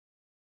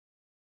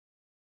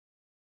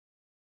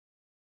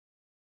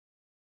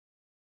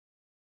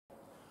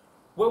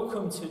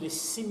Welcome to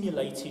this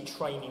simulated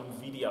training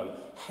video,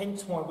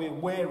 hence why we're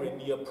wearing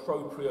the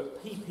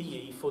appropriate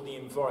PPE for the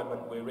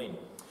environment we're in.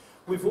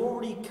 We've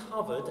already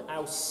covered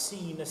our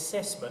scene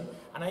assessment,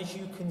 and as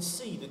you can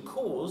see, the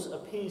cause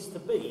appears to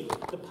be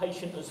the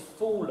patient has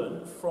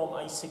fallen from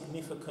a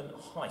significant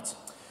height.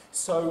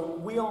 So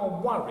we are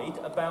worried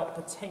about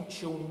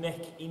potential neck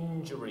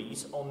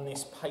injuries on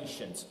this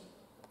patient.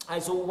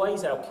 As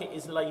always, our kit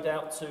is laid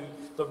out to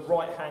the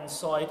right-hand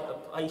side of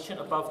the patient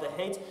above the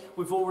head.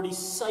 We've already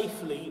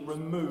safely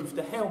removed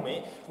the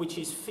helmet, which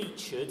is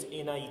featured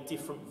in a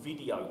different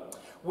video.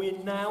 We're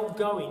now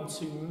going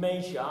to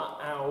measure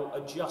our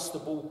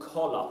adjustable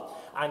collar.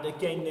 And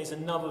again, there's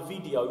another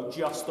video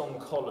just on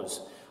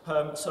collars.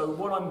 So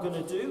what I'm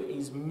going to do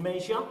is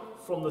measure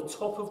from the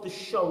top of the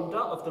shoulder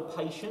of the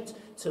patient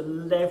to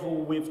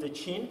level with the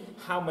chin,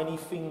 how many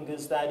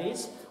fingers that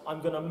is. I'm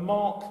going to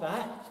mark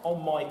that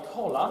on my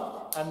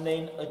collar and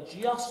then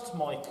adjust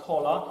my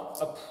collar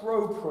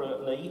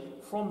appropriately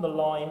from the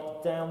line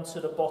down to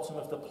the bottom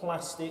of the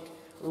plastic,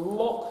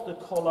 lock the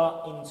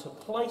collar into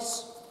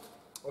place,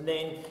 and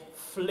then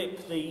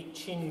flip the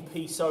chin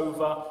piece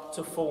over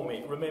to form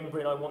it,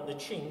 remembering I want the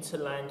chin to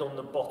land on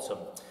the bottom.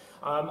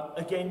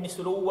 Again, this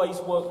will always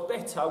work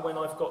better when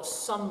I've got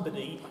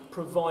somebody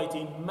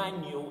providing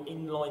manual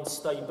inline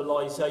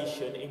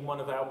stabilisation in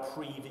one of our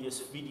previous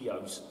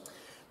videos.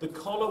 The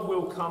collar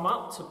will come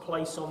up to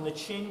place on the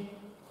chin.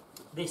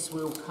 This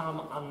will come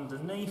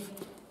underneath.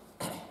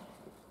 So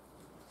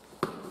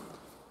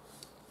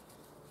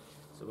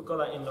we've got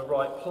that in the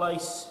right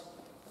place.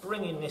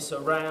 Bringing this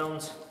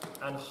around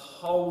and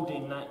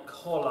holding that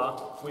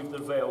collar with the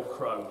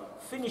Velcro.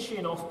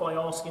 Finishing off by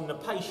asking the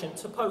patient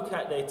to poke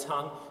out their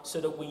tongue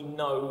so that we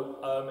know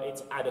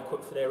it's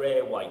adequate for their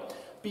airway.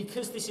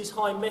 Because this is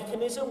high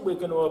mechanism, we're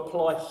going to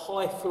apply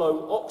high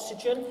flow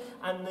oxygen,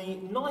 and the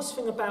nice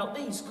thing about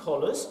these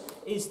collars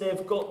is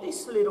they've got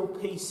this little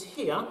piece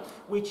here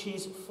which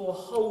is for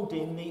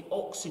holding the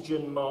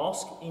oxygen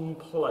mask in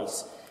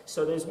place.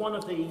 So there's one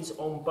of these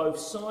on both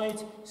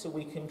sides, so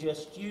we can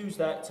just use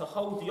that to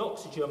hold the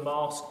oxygen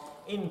mask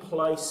in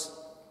place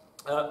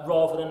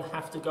rather than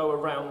have to go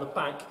around the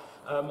back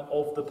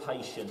of the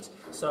patient.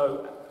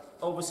 So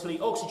obviously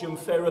oxygen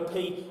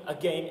therapy,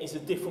 again, is a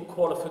different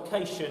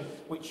qualification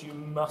which you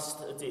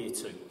must adhere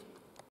to.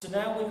 So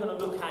now we're going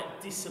to look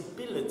at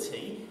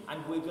disability,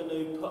 and we're going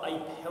to put a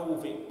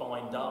pelvic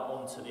binder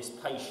onto this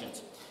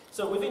patient.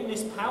 So within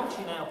this pouch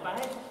in our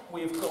bag,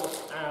 we've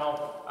got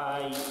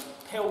a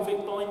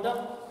pelvic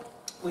binder.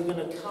 We're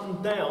going to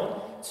come down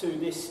to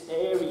this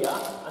area,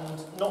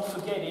 and not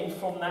forgetting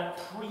from that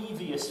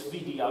previous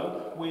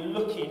video, we're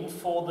looking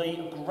for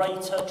the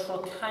greater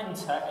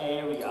trochanter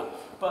area.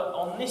 But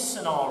on this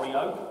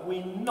scenario,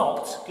 we're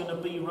not going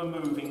to be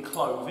removing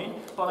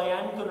clothing, but I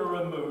am going to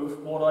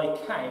remove what I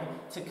can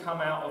to come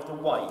out of the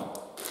way.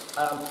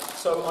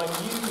 So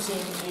I'm using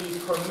the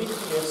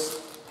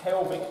Prometheus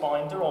pelvic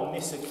binder on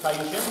this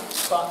occasion,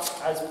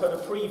 but as per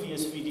the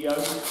previous video,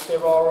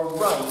 there are a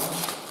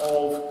range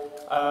of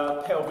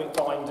pelvic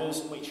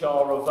binders which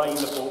are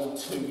available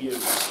to you.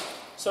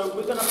 So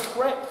we're going to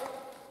prep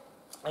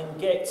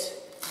and get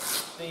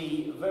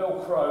the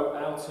Velcro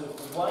out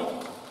of the way.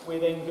 We're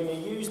then going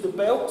to use the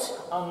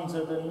belt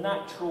under the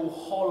natural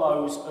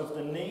hollows of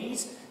the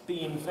knees,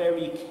 being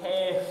very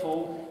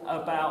careful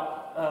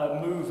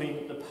about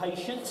moving the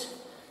patient.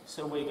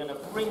 So we're going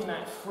to bring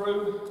that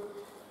through,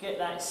 get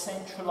that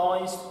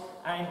centralised,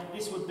 and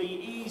this would be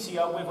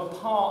easier with a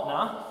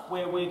partner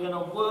where we're going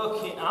to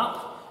work it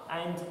up.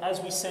 And as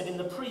we said in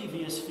the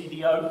previous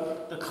video,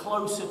 the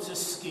closer to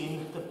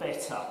skin, the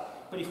better.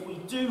 But if we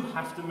do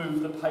have to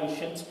move the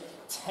patient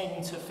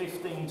 10 to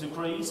 15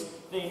 degrees,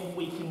 then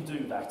we can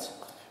do that.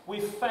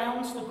 We've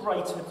found the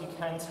greater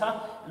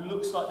decanter. It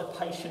looks like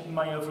the patient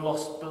may have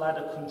lost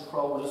bladder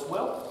control as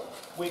well.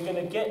 We're going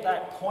to get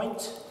that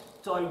point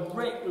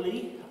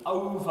directly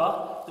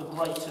over the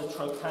greater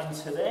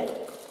trochanter there.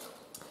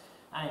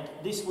 And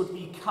this would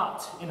be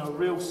cut in a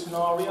real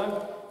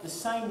scenario. The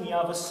same the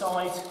other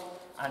side.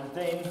 And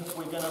then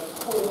we're going to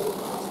pull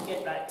to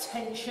get that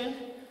tension,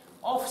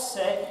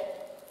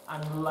 offset,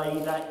 and lay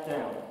that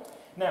down.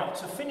 Now,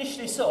 to finish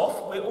this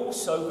off, we're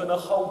also going to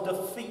hold the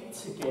feet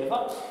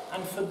together.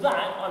 And for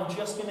that, I'm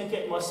just going to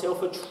get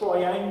myself a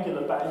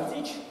triangular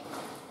bandage.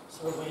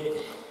 So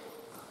we're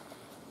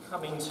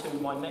coming to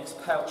my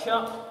next pouch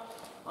up.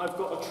 I've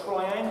got a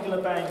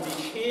triangular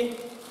bandage here.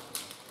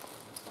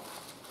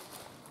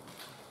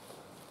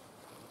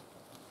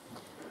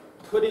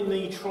 Putting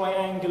the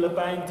triangular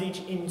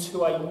bandage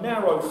into a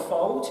narrow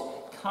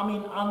fold,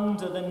 coming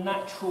under the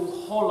natural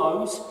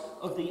hollows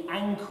of the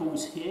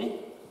ankles here,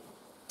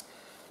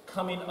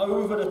 coming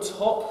over the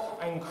top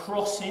and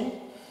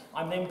crossing.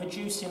 I'm then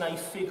producing a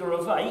figure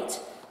of 8,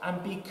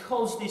 and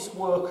because this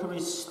worker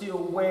is still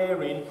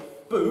wearing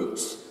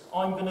boots,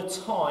 I'm going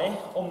to tie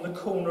on the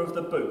corner of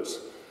the boot.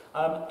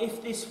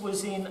 If this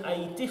was in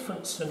a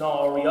different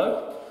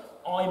scenario,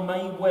 I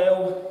may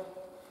well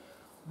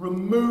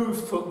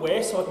remove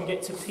footwear so I can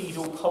get to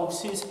pedal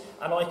pulses,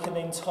 and I can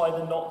then tie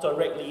the knot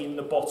directly in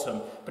the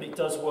bottom, but it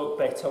does work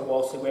better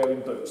whilst they're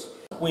wearing boots.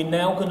 We're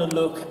now going to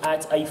look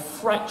at a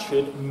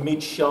fractured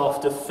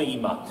mid-shaft of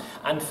femur,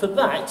 and for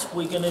that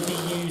we're going to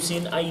be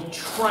using a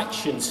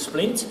traction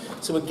splint.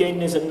 So again,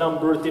 there's a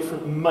number of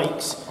different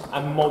makes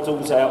and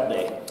models out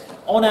there.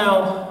 On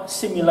our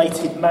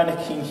simulated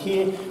mannequin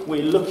here,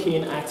 we're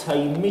looking at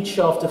a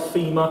mid-shaft of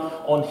femur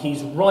on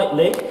his right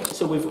leg.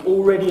 So we've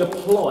already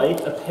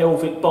applied a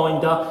pelvic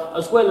binder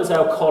as well as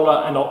our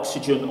collar and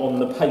oxygen on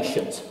the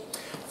patient.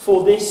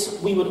 For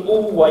this, we would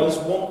always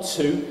want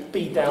to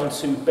be down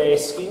to bare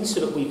skin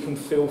so that we can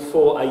feel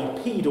for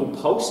a pedal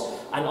pulse,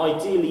 and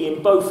ideally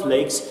in both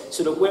legs,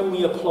 so that when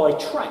we apply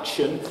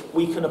traction,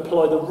 we can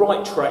apply the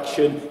right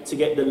traction to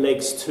get the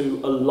legs to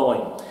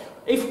align.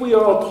 If we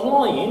are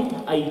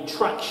applying a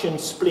traction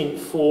splint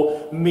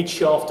for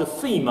mid-shaft of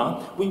femur,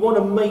 we want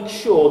to make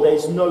sure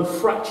there's no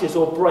fractures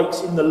or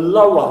breaks in the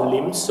lower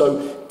limbs, so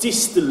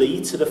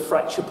distally to the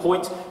fracture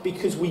point,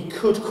 because we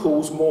could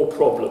cause more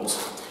problems.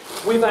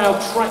 With our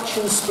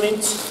traction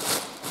splints,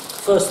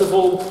 first of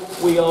all,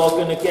 we are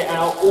going to get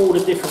out all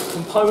the different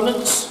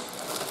components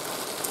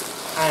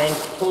and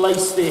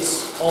place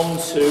this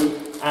onto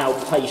our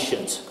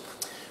patient.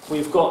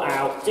 We've got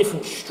our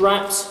different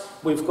straps,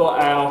 we've got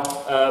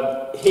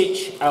our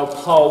hitch, our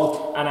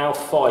pole and our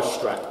thigh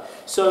strap.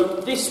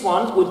 So this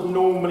one would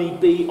normally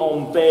be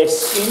on bare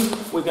skin.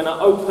 We're going to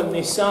open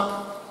this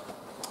up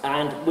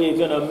and we're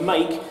going to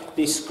make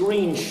this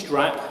green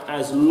strap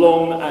as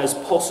long as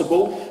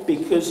possible,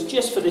 because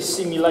just for this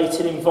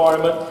simulated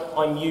environment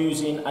I'm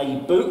using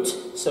a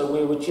boot, so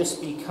we would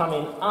just be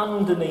coming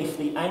underneath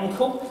the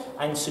ankle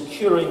and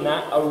securing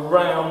that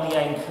around the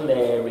ankle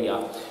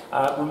area.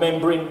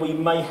 Remembering we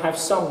may have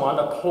someone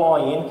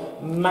applying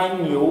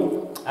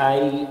manual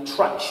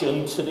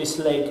traction to this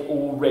leg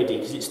already,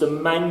 because it's the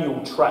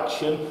manual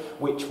traction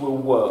which will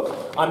work.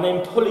 I'm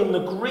then pulling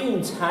the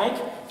green tag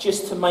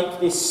just to make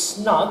this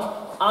snug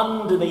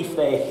underneath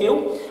their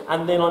heel,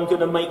 and then I'm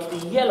going to make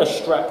the yellow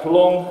strap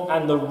long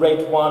and the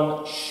red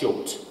one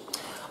short.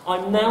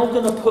 I'm now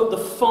going to put the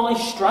thigh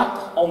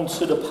strap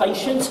onto the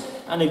patient,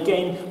 and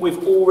again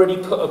we've already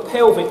put a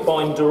pelvic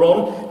binder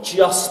on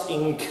just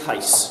in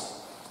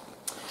case.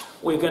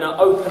 We're going to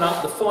open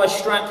up the thigh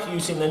strap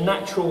using the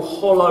natural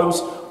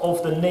hollows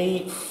of the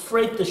knee,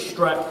 thread the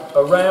strap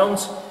around,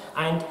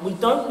 and we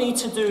don't need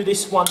to do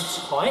this one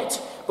tight,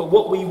 but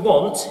what we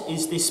want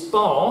is this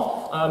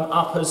bar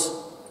up as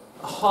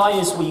high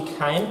as we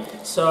can,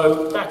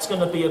 so that's going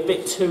to be a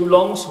bit too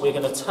long, so we're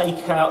going to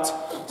take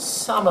out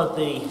some of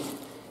the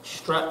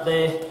strap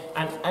there,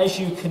 and as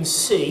you can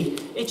see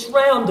it's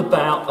round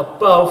about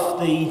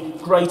above the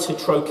greater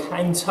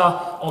trochanter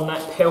on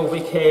that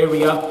pelvic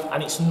area,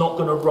 and it's not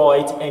going to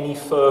ride any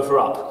further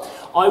up.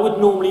 I would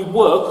normally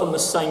work on the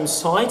same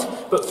side,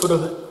 but for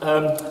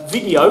the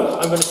video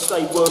I'm going to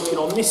stay working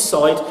on this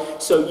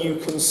side so you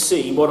can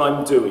see what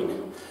I'm doing.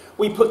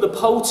 We put the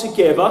pole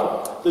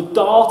together, the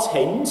dart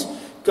end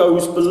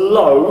goes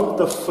below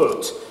the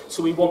foot.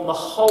 So we want the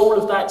whole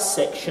of that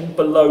section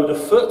below the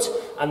foot,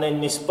 and then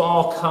this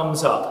bar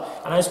comes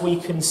up. And as we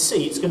can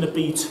see, it's going to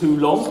be too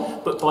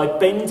long, but by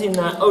bending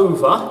that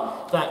over,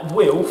 that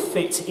will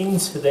fit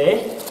into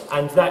there,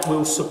 and that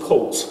will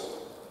support.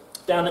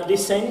 Down at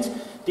this end,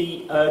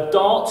 the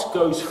dart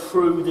goes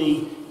through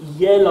the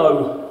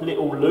yellow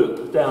little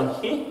loop down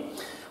here,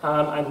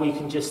 and we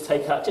can just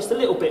take out just a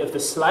little bit of the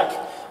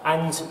slack.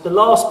 And the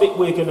last bit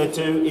we're going to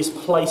do is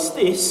place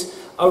this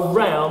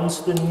around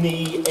the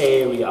knee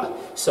area.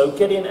 So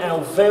getting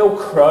our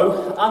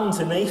Velcro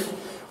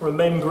underneath,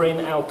 remembering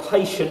our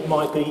patient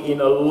might be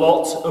in a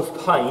lot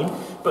of pain,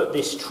 but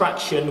this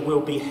traction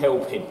will be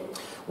helping.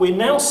 We're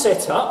now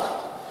set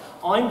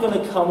up. I'm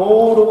going to come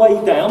all the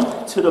way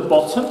down to the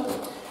bottom,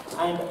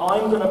 and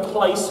I'm going to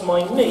place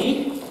my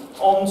knee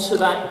onto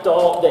that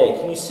dart there.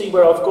 Can you see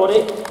where I've got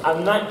it?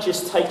 And that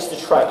just takes the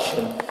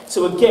traction.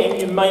 So again,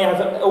 you may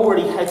have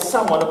already had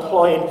someone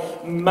applying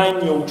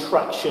manual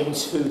traction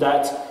to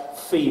that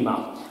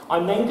femur.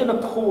 I'm then going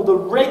to pull the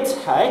red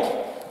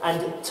tag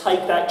and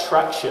take that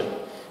traction.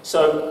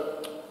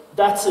 So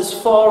that's as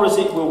far as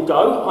it will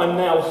go. I'm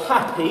now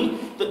happy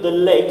that the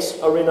legs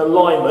are in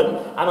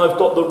alignment and I've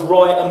got the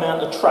right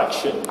amount of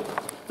traction.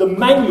 The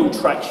manual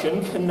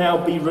traction can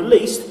now be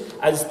released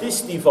as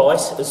this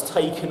device has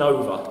taken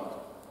over.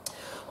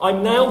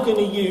 I'm now going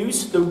to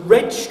use the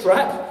red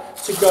strap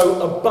to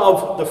go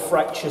above the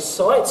fracture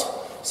site.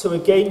 So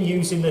again,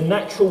 using the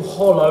natural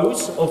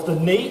hollows of the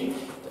knee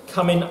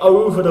coming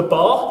over the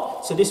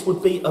bar. So this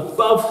would be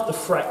above the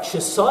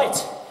fracture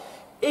site.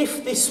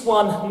 If this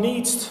one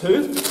needs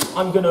to,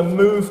 I'm going to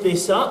move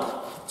this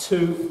up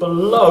to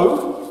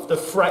below the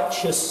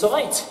fracture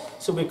site.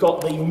 So we've got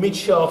the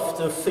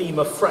mid-shaft of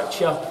femur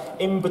fracture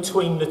in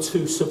between the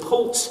two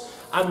supports.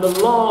 And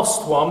the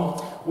last one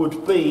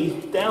would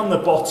be down the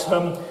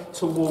bottom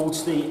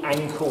towards the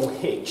ankle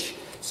hitch.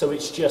 So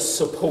it's just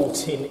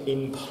supporting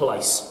in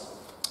place.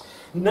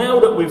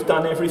 Now that we've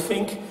done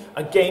everything,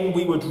 Again,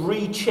 we would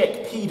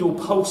recheck pedal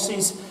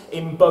pulses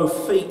in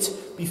both feet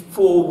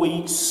before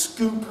we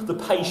scoop the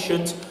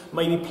patient,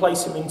 maybe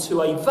place them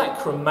into a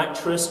Vacrum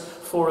mattress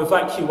for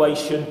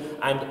evacuation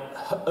and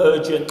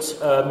urgent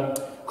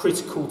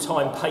critical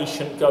time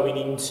patient going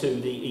into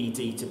the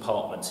ED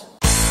department.